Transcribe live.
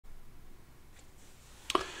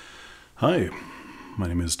Hi, my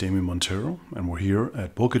name is Montero, and we're here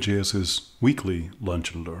at Boca JS's weekly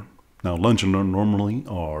Lunch and Learn. Now, Lunch and Learn normally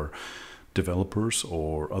are developers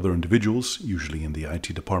or other individuals, usually in the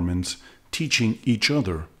IT departments, teaching each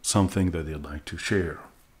other something that they'd like to share.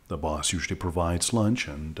 The boss usually provides lunch,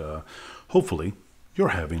 and hopefully you're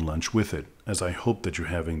having lunch with it, as I hope that you're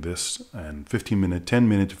having this and 10-minute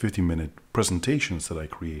to 15-minute presentations that I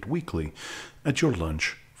create weekly at your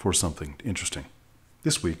lunch for something interesting.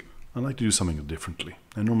 This week, I'd like to do something differently.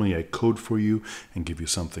 And normally I code for you and give you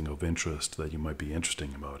something of interest that you might be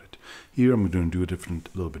interesting about it. Here I'm going to do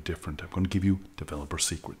a little bit different. I'm going to give you developer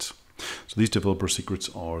secrets. So these developer secrets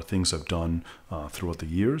are things I've done throughout the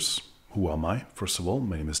years. Who am I? First of all,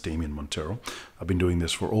 my name is Montero. I've been doing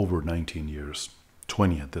this for over 19 years,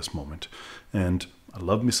 20 at this moment. And I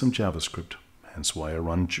love me some JavaScript. Hence why I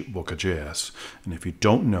run Boca JS. And if you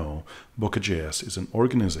don't know, Boca JS is an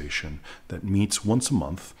organization that meets once a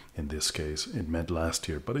month. In this case, it met last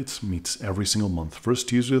year, but it meets every single month, first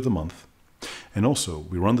Tuesday of the month. And also,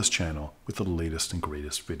 we run this channel with the latest and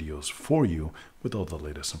greatest videos for you with all the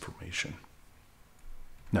latest information.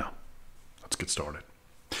 Now, let's get started.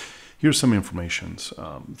 Here's some information,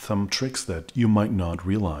 some tricks that you might not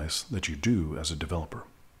realize that you do as a developer.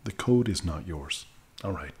 The code is not yours.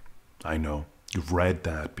 All right, I know. You've read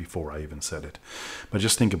that before I even said it. But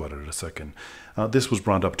just think about it a second. This was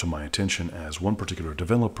brought up to my attention as one particular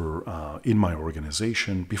developer in my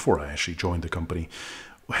organization, before I actually joined the company,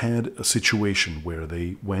 had a situation where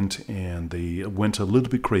they went a little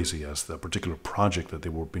bit crazy as the particular project that they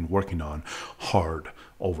were been working on hard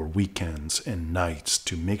over weekends and nights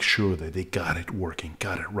to make sure that they got it working,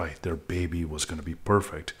 got it right. Their baby was going to be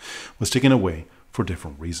perfect. Was taken away for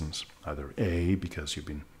different reasons. Either A, because you've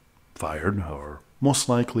been fired, or most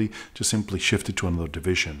likely just simply shifted to another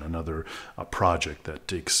division, another project that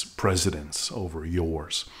takes precedence over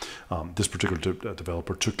yours. This particular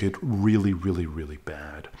developer took it really, really, really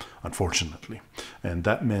bad, unfortunately. And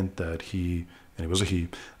that meant that he, and it was a he,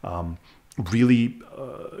 really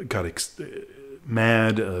got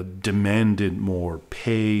mad, demanded more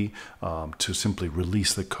pay to simply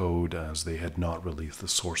release the code, as they had not released the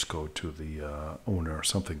source code to the owner,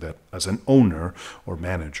 something that as an owner or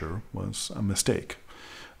manager was a mistake.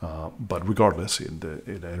 But regardless, it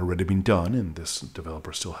had already been done, and this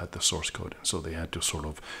developer still had the source code, and so they had to sort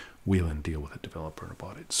of wheel and deal with the developer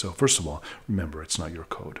about it. So first of all, remember, it's not your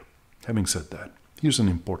code. Having said that, here's an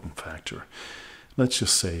important factor. Let's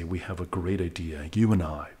just say we have a great idea, you and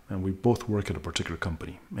I, and we both work at a particular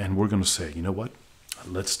company, and we're going to say, you know what,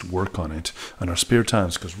 let's work on it in our spare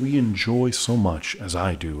times, because we enjoy so much, as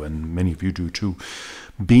I do, and many of you do too,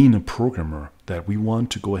 being a programmer, that we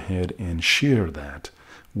want to go ahead and share that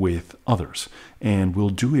with others, and we'll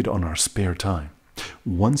do it on our spare time.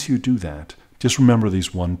 Once you do that, just remember these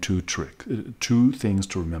two things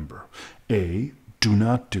to remember. A, do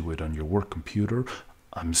not do it on your work computer.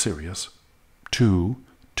 I'm serious. 2,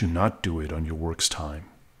 do not do it on your work's time.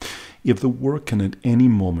 If the work can at any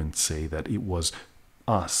moment say that it was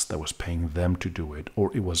us that was paying them to do it,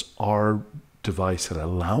 or it was our device that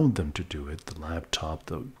allowed them to do it, the laptop,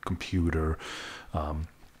 the computer,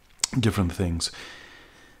 different things,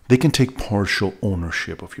 they can take partial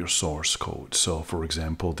ownership of your source code. So, for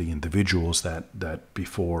example, the individuals that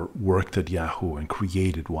before worked at Yahoo and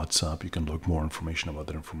created WhatsApp, you can look more information about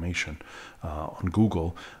that information on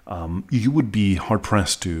Google. You would be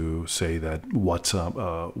hard-pressed to say that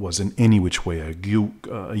WhatsApp was in any which way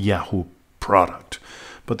a Yahoo product.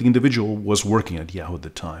 But the individual was working at Yahoo at the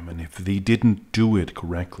time, and if they didn't do it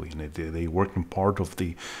correctly, and if they worked in part of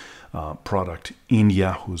the product in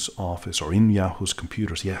Yahoo's office or in Yahoo's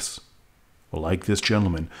computers, yes. Well, like this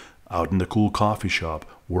gentleman out in the cool coffee shop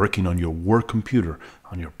working on your work computer,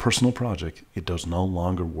 on your personal project, it does no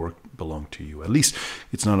longer belong to you. At least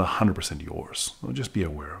it's not 100% yours. So just be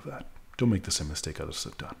aware of that. Don't make the same mistake others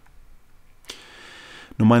have done.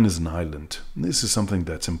 Now, mine is an island. This is something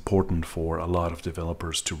that's important for a lot of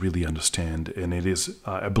developers to really understand, and it is,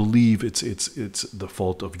 I believe, it's the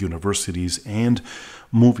fault of universities and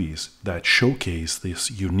movies that showcase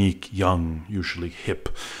this unique, young, usually hip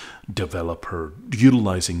developer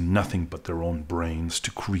utilizing nothing but their own brains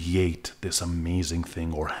to create this amazing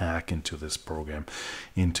thing or hack into this program,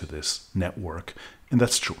 into this network, and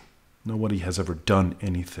that's true. Nobody has ever done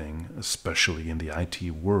anything, especially in the IT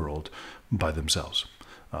world, by themselves.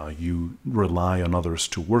 You rely on others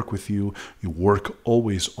to work with you. You work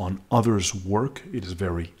always on others' work. It is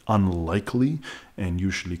very unlikely and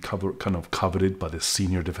usually kind of coveted by the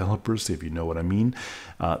senior developers, if you know what I mean,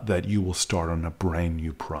 that you will start on a brand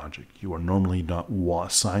new project. You are normally not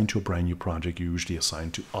assigned to a brand new project. You're usually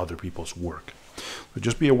assigned to other people's work. So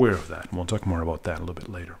just be aware of that, and we'll talk more about that a little bit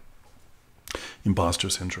later. Imposter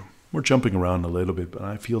syndrome. We're jumping around a little bit, but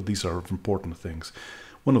I feel these are important things.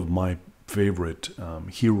 One of my favorite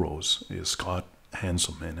heroes is Scott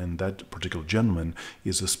Hanselman, and that particular gentleman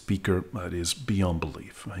is a speaker that is beyond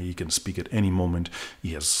belief. He can speak at any moment.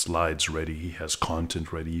 He has slides ready. He has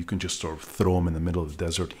content ready. You can just sort of throw him in the middle of the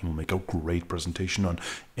desert. He will make a great presentation on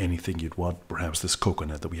anything you'd want, perhaps this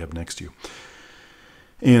coconut that we have next to you.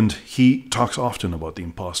 And he talks often about the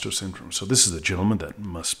imposter syndrome. So this is a gentleman that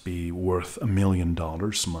must be worth $1 million,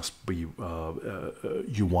 must be,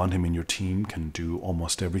 you want him in your team, can do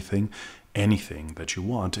almost everything, anything that you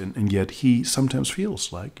want. And yet he sometimes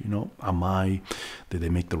feels like, did they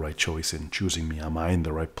make the right choice in choosing me? Am I in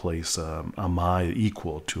the right place? Am I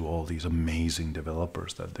equal to all these amazing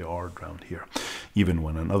developers that there are around here? Even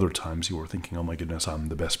when at other times you were thinking, oh my goodness, I'm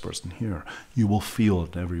the best person here. You will feel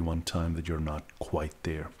at every one time that you're not quite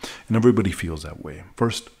there. And everybody feels that way.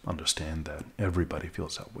 First, understand that. Everybody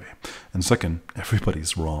feels that way. And second,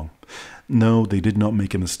 everybody's wrong. No, they did not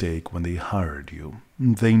make a mistake when they hired you.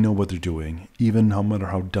 They know what they're doing, even no matter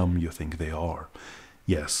how dumb you think they are.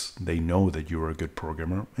 Yes, they know that you're a good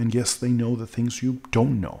programmer, and yes, they know the things you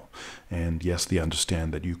don't know. And yes, they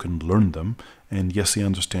understand that you can learn them, and yes, they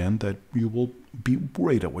understand that you will be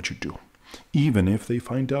great at what you do. Even if they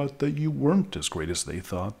find out that you weren't as great as they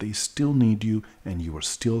thought, they still need you, and you are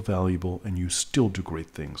still valuable, and you still do great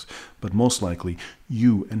things. But most likely,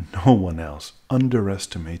 you and no one else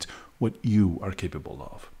underestimates what you are capable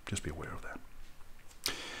of. Just be aware of that.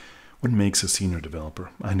 What makes a senior developer?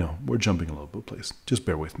 I know, we're jumping all over the place. Just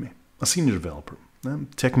bear with me. A senior developer. I'm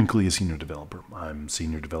technically a senior developer. I'm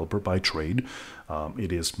senior developer by trade.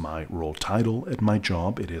 It is my role title at my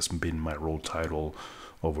job. It has been my role title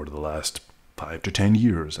over the last 5 to 10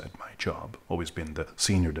 years at my job. Always been the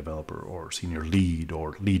senior developer or senior lead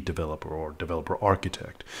or lead developer or developer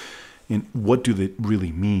architect. And what do they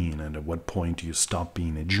really mean? And at what point do you stop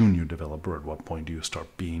being a junior developer? At what point do you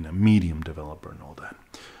start being a medium developer and all that?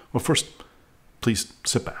 Well, first, please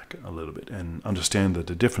sit back a little bit and understand that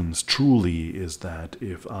the difference truly is that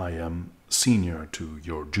if I am senior to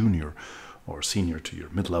your junior or senior to your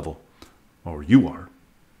mid-level, or you are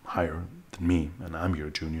higher than me and I'm your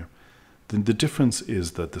junior, then the difference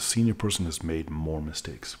is that the senior person has made more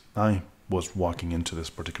mistakes. I was walking into this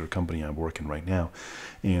particular company I'm working right now,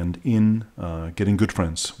 and in getting good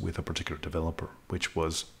friends with a particular developer, which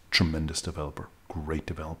was tremendous developer, great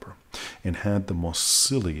developer, and had the most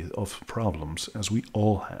silly of problems, as we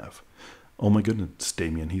all have. Oh my goodness,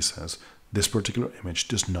 Damien, he says, this particular image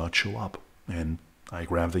does not show up. And I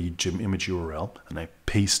grab the image URL and I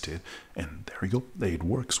paste it, and there you go, it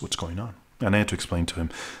works. What's going on? And I had to explain to him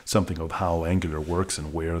something of how Angular works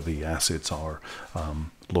and where the assets are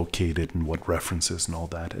located and what references and all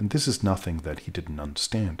that. And this is nothing that he didn't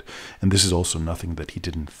understand. And this is also nothing that he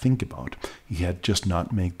didn't think about. He had just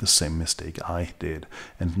not made the same mistake I did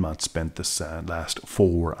and not spent the last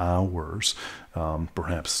 4 hours,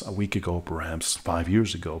 perhaps a week ago, perhaps 5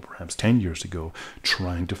 years ago, perhaps 10 years ago,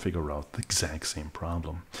 trying to figure out the exact same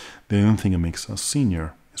problem. The only thing that makes us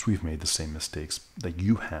senior is we've made the same mistakes that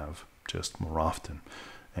you have, just more often,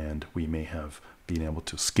 and we may have been able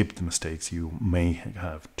to skip the mistakes you may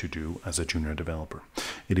have to do as a junior developer.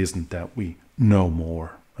 It isn't that we know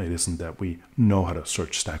more. It isn't that we know how to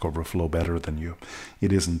search Stack Overflow better than you.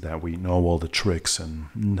 It isn't that we know all the tricks and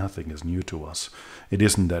nothing is new to us. It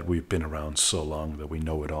isn't that we've been around so long that we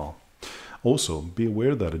know it all. Also, be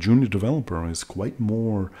aware that a junior developer is quite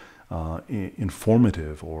more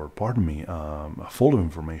informative, or full of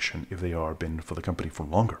information if they are been for the company for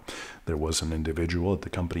longer. There was an individual at the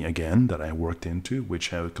company again that I worked into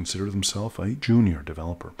which had considered himself a junior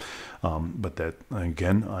developer, but that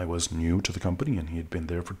again I was new to the company and he had been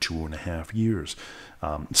there for 2.5 years.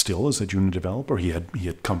 Still as a junior developer, he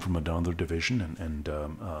had come from another division and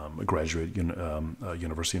a graduate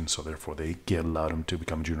university, and so therefore they allowed him to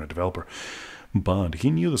become a junior developer. But he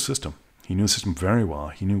knew the system. He knew the system very well.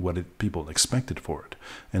 He knew what people expected for it.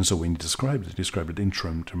 And so when he described it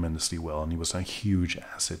tremendously well. And he was a huge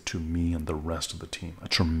asset to me and the rest of the team. A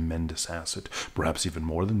tremendous asset. Perhaps even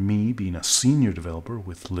more than me, being a senior developer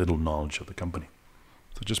with little knowledge of the company.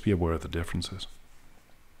 So just be aware of the differences.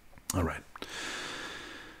 All right.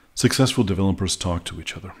 Successful developers talk to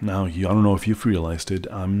each other. Now, I don't know if you've realized it.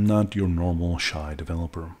 I'm not your normal shy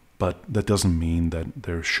developer. But that doesn't mean that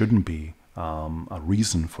there shouldn't be a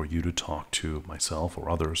reason for you to talk to myself or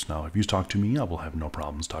others. Now, if you talk to me, I will have no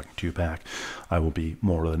problems talking to you back. I will be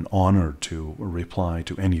more than honored to reply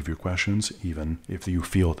to any of your questions, even if you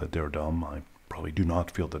feel that they're dumb. I probably do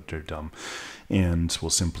not feel that they're dumb, and will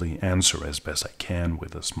simply answer as best I can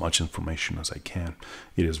with as much information as I can.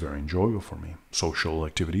 It is very enjoyable for me. Social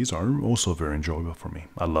activities are also very enjoyable for me.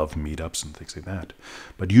 I love meetups and things like that.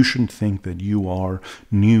 But you shouldn't think that you are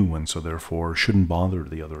new and so therefore shouldn't bother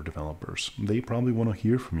the other developers. They probably want to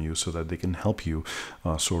hear from you so that they can help you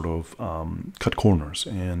cut corners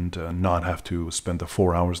and not have to spend the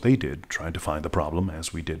 4 hours they did trying to find the problem,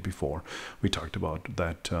 as we did before. We talked about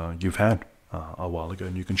that you've had a while ago,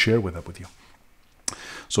 and you can share that with you.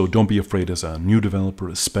 So don't be afraid as a new developer,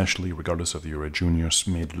 especially regardless of you're a junior,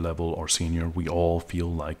 mid-level, or senior. We all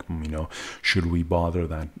feel like, should we bother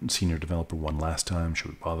that senior developer one last time?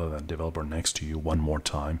 Should we bother that developer next to you one more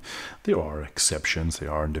time? There are exceptions.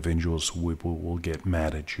 There are individuals who will get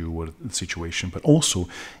mad at you with the situation. But also,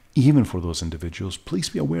 even for those individuals, please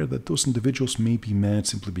be aware that those individuals may be mad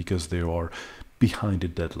simply because they are behind a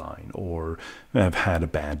deadline or have had a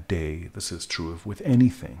bad day. This is true with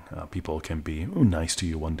anything. People can be nice to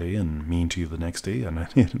you one day and mean to you the next day, and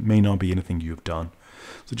it may not be anything you've done.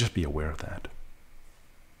 So just be aware of that.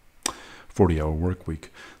 40-hour work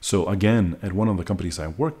week. So again, at one of the companies I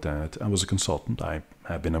worked at, I was a consultant. I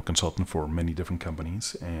have been a consultant for many different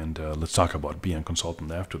companies, and let's talk about being a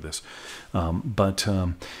consultant after this.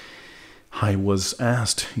 I was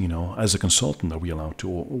asked, as a consultant, are we allowed to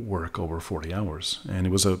work over 40 hours? And it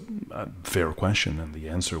was a fair question, and the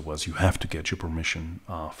answer was you have to get your permission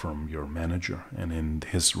from your manager. And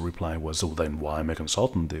his reply was, well, then why am I a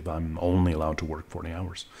consultant if I'm only allowed to work 40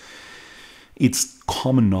 hours? It's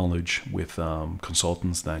common knowledge with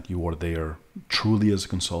consultants that you are there truly as a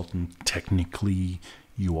consultant. Technically,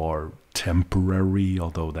 you are temporary,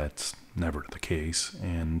 although that's never the case.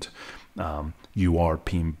 And you are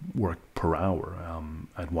paying work per hour.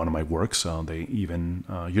 At one of my works, they even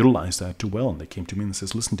utilized that too well. And they came to me and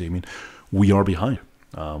says, listen, Damien, we are behind.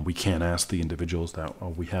 We can't ask the individuals that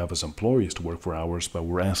we have as employees to work for hours, but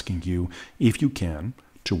we're asking you, if you can,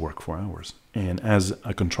 to work for hours. And as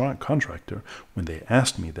a contractor, when they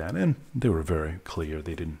asked me that, and they were very clear,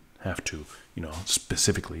 they didn't have to,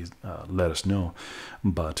 specifically let us know,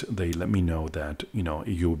 but they let me know that,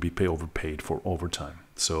 you would be overpaid for overtime.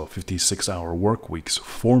 So 56-hour work weeks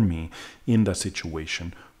for me in that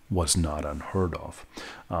situation was not unheard of.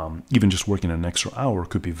 Even just working an extra hour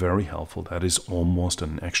could be very helpful. That is almost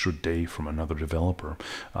an extra day from another developer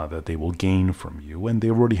that they will gain from you, and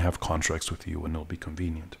they already have contracts with you, and it'll be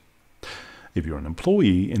convenient. If you're an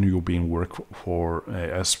employee and you're being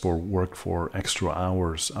asked for work for extra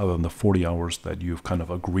hours other than the 40 hours that you've kind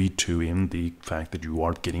of agreed to in the fact that you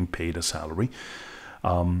are getting paid a salary,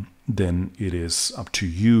 then it is up to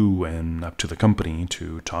you and up to the company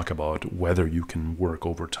to talk about whether you can work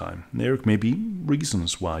overtime. There may be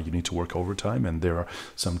reasons why you need to work overtime, and there are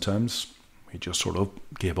sometimes we just sort of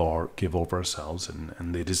give over ourselves,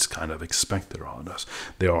 and it is kind of expected on us.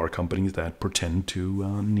 There are companies that pretend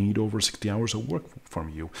to need over 60 hours of work from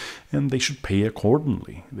you, and they should pay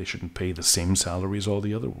accordingly. They shouldn't pay the same salary as all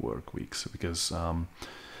the other work weeks because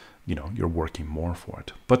you're working more for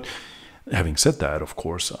it. But having said that, of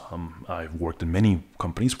course, I've worked in many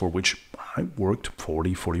companies for which I worked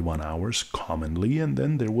 40, 41 hours commonly, and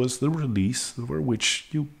then there was the release for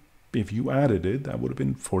which if you added it, that would have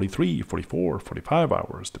been 43, 44, 45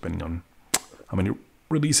 hours, depending on how many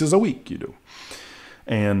releases a week you do.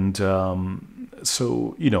 And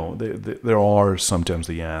so, there are sometimes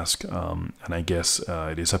they ask, and I guess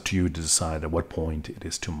it is up to you to decide at what point it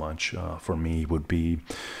is too much. For me, it would be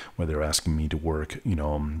where they're asking me to work,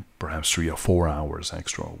 perhaps 3 or 4 hours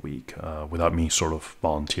extra a week without me sort of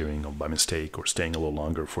volunteering by mistake or staying a little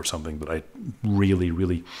longer for something that I really,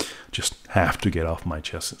 really just have to get off my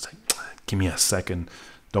chest and say, give me a second.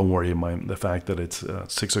 Don't worry about the fact that it's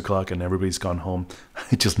 6 o'clock and everybody's gone home.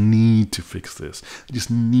 I just need to fix this. I just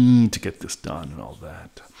need to get this done and all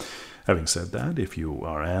that. Having said that, if you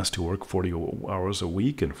are asked to work 40 hours a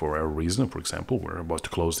week and for a reason, for example, we're about to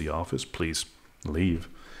close the office, please leave,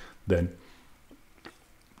 then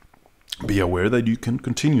be aware that you can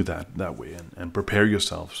continue that way and prepare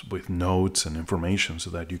yourselves with notes and information so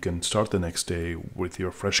that you can start the next day with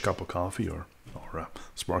your fresh cup of coffee or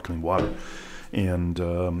sparkling water.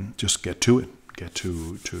 And just get to it, get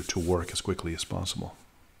to work as quickly as possible.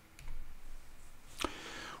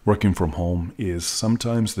 working from home is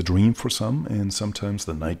sometimes the dream for some and sometimes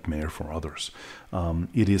the nightmare for others.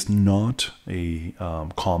 It is not a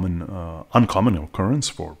uncommon occurrence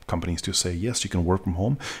for companies to say, yes, you can work from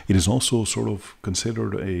home. It is also sort of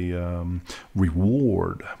considered a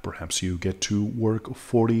reward. Perhaps you get to work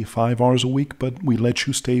 45 hours a week, but we let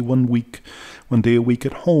you stay 1 day a week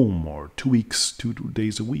at home, or 2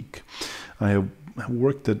 days a week. I have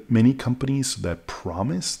worked at many companies that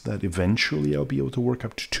promise that eventually I'll be able to work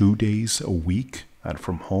up to 2 days a week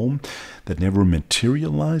from home. That never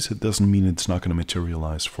materialize. It doesn't mean it's not going to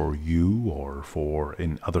materialize for you or for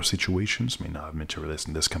in other situations. May not have materialized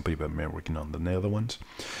in this company, but I'm working on the other ones.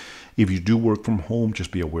 If you do work from home,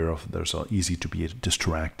 just be aware of there's easy to be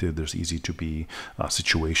distracted. There's easy to be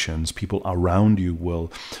situations. People around you will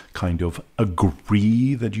kind of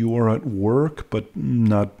agree that you are at work, but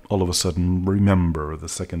not all of a sudden remember the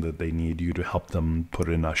second that they need you to help them put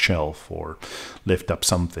in a shelf or lift up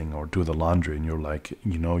something or do the laundry. And you're like,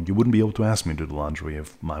 you wouldn't be able to ask me to do the laundry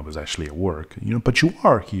if I was actually at work, but you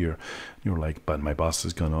are here. You're like, but my boss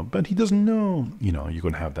is but he doesn't know. You're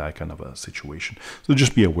going to have that kind of a situation. So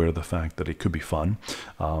just be aware of the fact that it could be fun.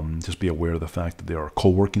 Just be aware of the fact that there are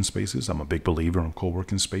co-working spaces. I'm a big believer in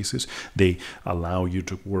co-working spaces. They allow you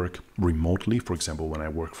to work remotely. For example, when I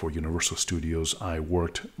worked for Universal Studios, I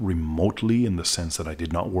worked remotely in the sense that I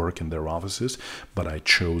did not work in their offices, but I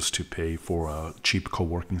chose to pay for a cheap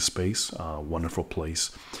co-working space, a wonderful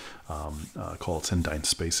place. Called Sendine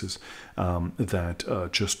Spaces, that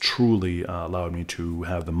just truly allowed me to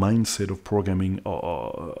have the mindset of programming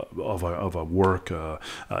of a work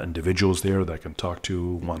individuals there that I can talk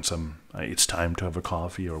to once it's time to have a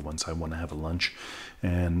coffee or once I want to have a lunch,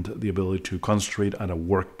 and the ability to concentrate at a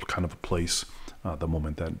work kind of a place the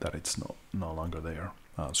moment that it's no longer there.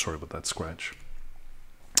 Sorry about that scratch.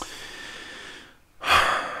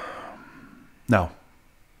 Now,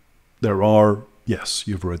 there are yes,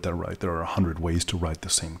 you've read that right. There are 100 ways to write the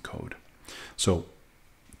same code. So,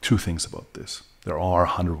 two things about this. There are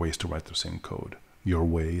 100 ways to write the same code. Your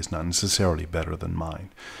way is not necessarily better than mine.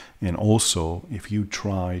 And also, if you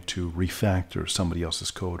try to refactor somebody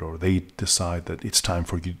else's code, or they decide that it's time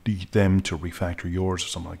for them to refactor yours or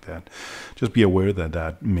something like that, just be aware that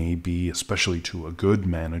that may be, especially to a good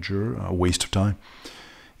manager, a waste of time.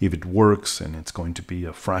 If it works and it's going to be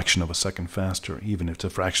a fraction of a second faster, even if it's a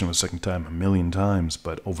fraction of a second time 1,000,000 times,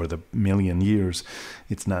 but over the 1,000,000 years,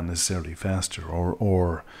 it's not necessarily faster,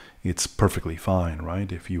 or it's perfectly fine,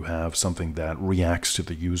 right? If you have something that reacts to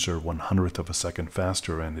the user 1/100th of a second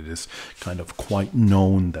faster, and it is kind of quite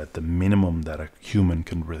known that the minimum that a human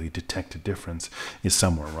can really detect a difference is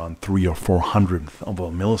somewhere around 3 or 400th of a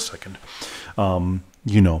millisecond,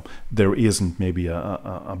 there isn't maybe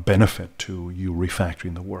a benefit to you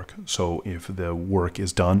refactoring the work. So if the work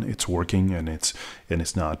is done, it's working, and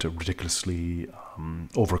it's not ridiculously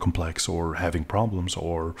over complex or having problems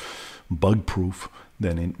or bug proof,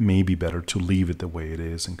 then it may be better to leave it the way it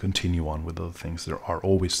is and continue on with other things. There are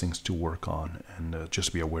always things to work on, and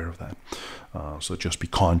just be aware of that. So just be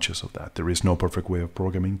conscious of that. There is no perfect way of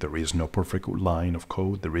programming. There is no perfect line of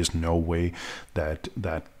code. There is no way that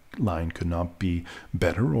line could not be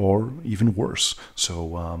better or even worse. So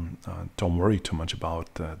don't worry too much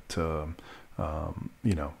about that.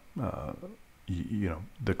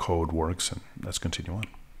 The code works, and let's continue on.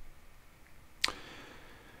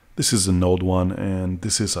 This is an old one, and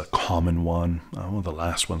this is a common one. One of the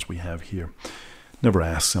last ones we have here. Never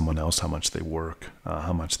ask someone else how much they work,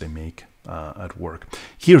 how much they make at work.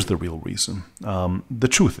 Here's the real reason. The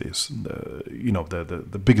truth is,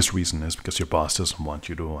 the biggest reason is because your boss doesn't want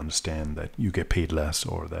you to understand that you get paid less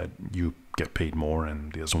or that you get paid more,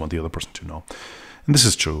 and he doesn't want the other person to know. And this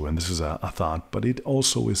is true, and this is a thought, but it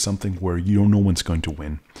also is something where no one's going to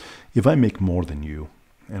win. If I make more than you,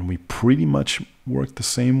 and we pretty much work the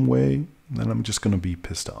same way, then I'm just going to be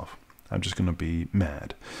pissed off. I'm just going to be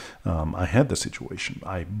mad. I had the situation.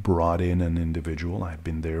 I brought in an individual. I had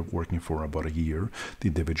been there working for about a year. The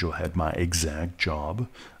individual had my exact job.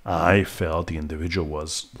 I felt the individual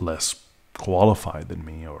was less qualified than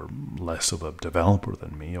me, or less of a developer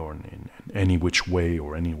than me, or in any which way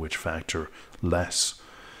or any which factor less.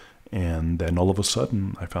 And then all of a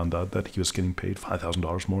sudden, I found out that he was getting paid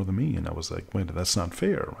 $5,000 more than me. And I was like, wait, that's not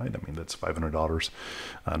fair, right? I mean, that's $500,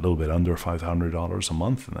 a little bit under $500 a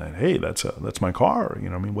month. And then, hey, that's my car.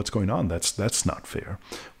 I mean, what's going on? That's not fair.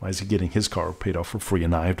 Why is he getting his car paid off for free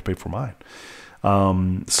and I have to pay for mine?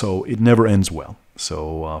 So it never ends well.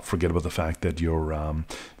 So forget about the fact that you're,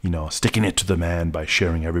 sticking it to the man by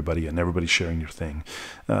sharing everybody and everybody sharing your thing.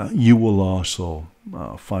 You will also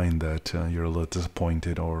find that you're a little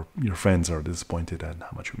disappointed, or your friends are disappointed at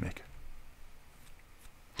how much you make.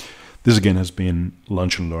 This again has been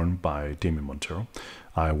Lunch and Learn by Damien Montero.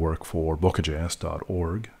 I work for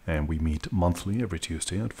BocaJS.org, and we meet monthly every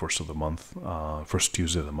Tuesday at first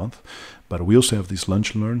Tuesday of the month. But we also have these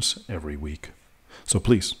Lunch and Learns every week. So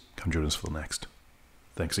please come join us for the next.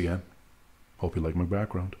 Thanks again. Hope you like my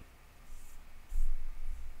background.